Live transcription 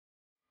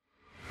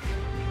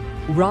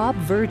Rob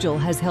Virgil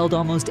has held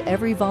almost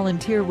every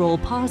volunteer role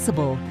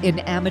possible in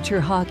amateur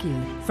hockey,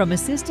 from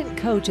assistant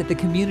coach at the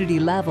community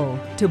level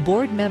to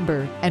board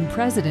member and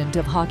president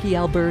of Hockey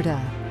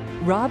Alberta.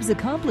 Rob's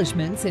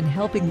accomplishments in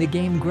helping the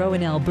game grow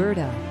in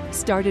Alberta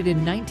started in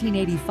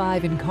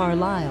 1985 in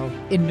Carlisle,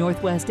 in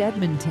northwest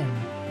Edmonton,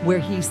 where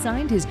he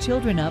signed his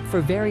children up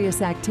for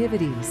various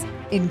activities,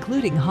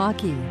 including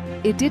hockey.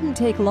 It didn't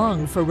take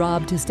long for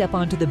Rob to step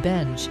onto the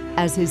bench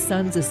as his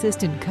son's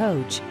assistant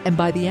coach, and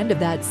by the end of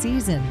that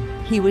season,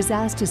 he was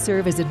asked to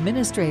serve as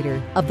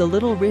administrator of the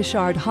Little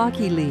Richard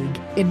Hockey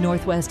League in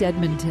northwest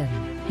Edmonton.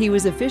 He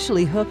was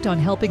officially hooked on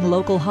helping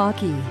local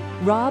hockey.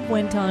 Rob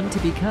went on to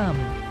become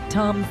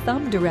Tom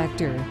Thumb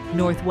Director,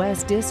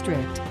 Northwest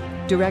District,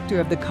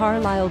 Director of the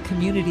Carlisle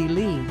Community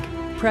League,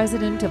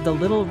 President of the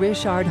Little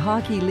Richard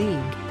Hockey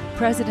League,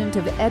 President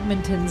of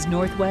Edmonton's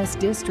Northwest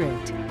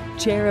District,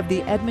 Chair of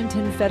the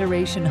Edmonton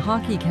Federation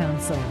Hockey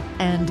Council,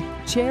 and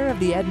Chair of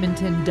the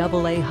Edmonton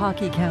AA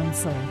Hockey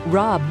Council.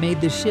 Rob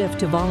made the shift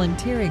to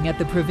volunteering at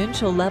the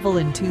provincial level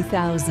in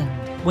 2000,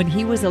 when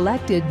he was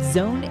elected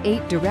Zone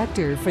 8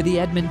 Director for the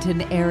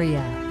Edmonton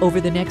area.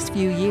 Over the next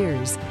few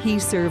years, he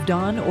served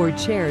on or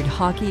chaired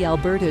Hockey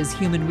Alberta's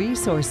Human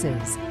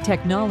Resources,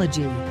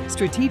 Technology,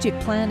 Strategic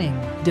Planning,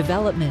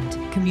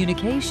 Development,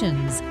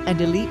 Communications,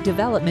 and Elite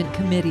Development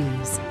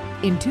Committees.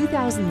 In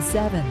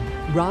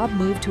 2007, Rob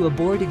moved to a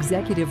board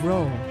executive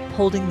role,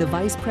 holding the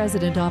Vice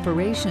President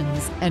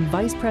Operations and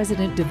Vice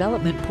President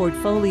Development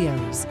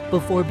portfolios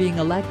before being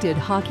elected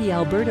Hockey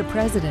Alberta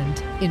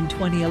President in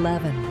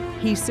 2011.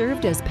 He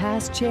served as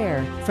past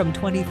chair from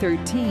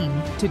 2013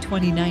 to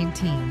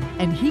 2019,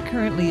 and he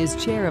currently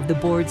is chair of the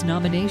board's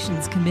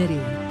nominations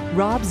committee.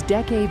 Rob's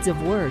decades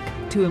of work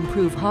to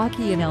improve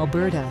hockey in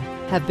Alberta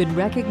have been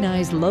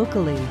recognized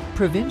locally,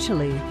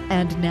 provincially,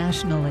 and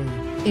nationally.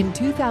 In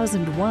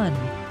 2001,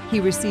 he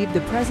received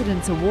the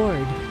President's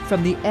Award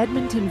from the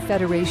Edmonton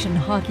Federation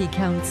Hockey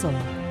Council.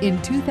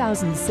 In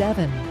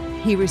 2007,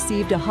 he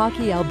received a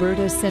Hockey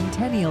Alberta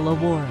Centennial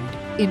Award.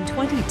 In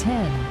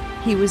 2010,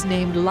 he was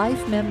named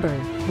Life Member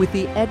with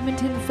the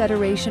Edmonton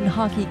Federation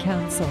Hockey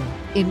Council.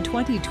 In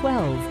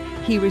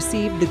 2012, he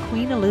received the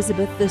Queen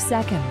Elizabeth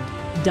II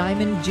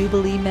Diamond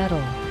Jubilee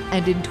Medal.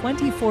 And in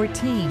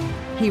 2014,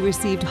 he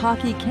received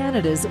Hockey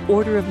Canada's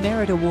Order of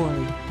Merit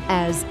Award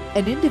as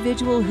an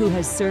individual who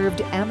has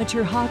served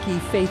amateur hockey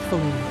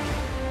faithfully.